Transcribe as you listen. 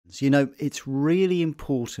So, it's really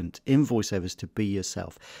important in voiceovers to be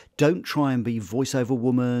yourself. Don't try and be voiceover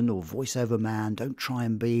woman or voiceover man. Don't try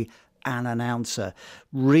and be an announcer.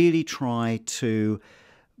 Really try to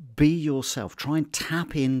be yourself. Try and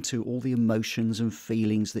tap into all the emotions and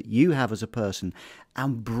feelings that you have as a person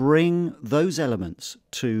and bring those elements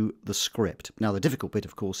to the script. Now, the difficult bit,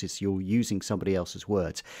 of course, is you're using somebody else's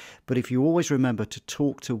words. But if you always remember to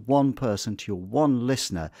talk to one person, to your one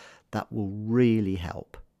listener, that will really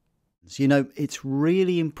help. So, it's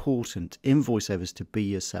really important in voiceovers to be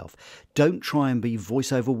yourself. Don't try and be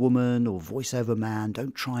voiceover woman or voiceover man.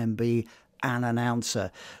 Don't try and be an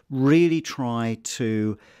announcer. Really try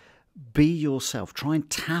to be yourself. Try and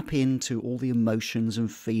tap into all the emotions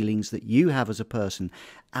and feelings that you have as a person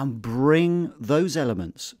and bring those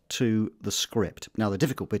elements to the script. Now, the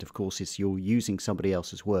difficult bit, of course, is you're using somebody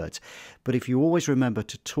else's words. But if you always remember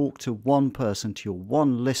to talk to one person, to your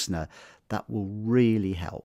one listener, that will really help.